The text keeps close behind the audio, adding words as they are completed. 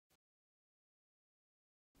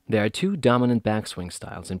There are two dominant backswing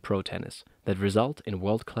styles in pro tennis that result in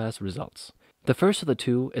world-class results. The first of the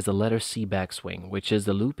two is the letter C backswing, which is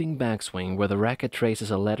the looping backswing where the racket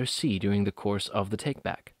traces a letter C during the course of the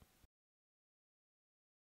takeback.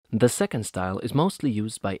 The second style is mostly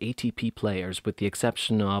used by ATP players with the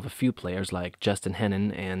exception of a few players like Justin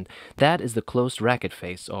Henin, and that is the closed racket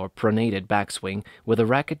face or pronated backswing where the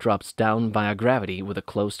racket drops down via gravity with a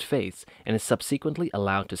closed face and is subsequently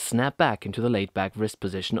allowed to snap back into the laid-back wrist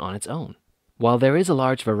position on its own. While there is a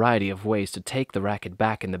large variety of ways to take the racket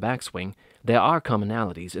back in the backswing, there are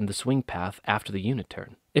commonalities in the swing path after the unit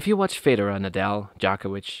turn. If you watch Federer, Nadal,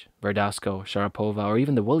 Djokovic, Verdasco, Sharapova, or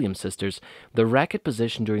even the Williams sisters, the racket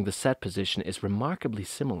position during the set position is remarkably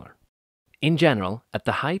similar. In general, at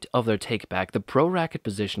the height of their takeback, the pro racket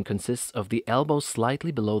position consists of the elbow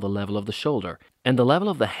slightly below the level of the shoulder, and the level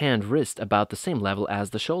of the hand wrist about the same level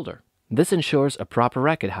as the shoulder. This ensures a proper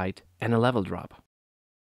racket height and a level drop.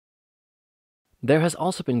 There has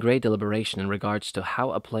also been great deliberation in regards to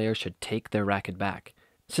how a player should take their racket back.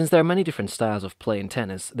 Since there are many different styles of play in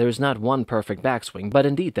tennis, there is not one perfect backswing, but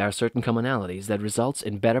indeed there are certain commonalities that results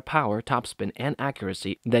in better power, topspin, and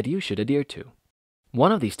accuracy that you should adhere to.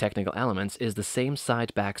 One of these technical elements is the same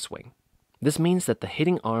side backswing. This means that the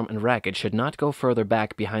hitting arm and racket should not go further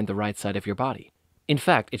back behind the right side of your body. In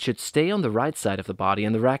fact, it should stay on the right side of the body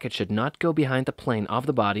and the racket should not go behind the plane of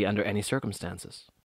the body under any circumstances.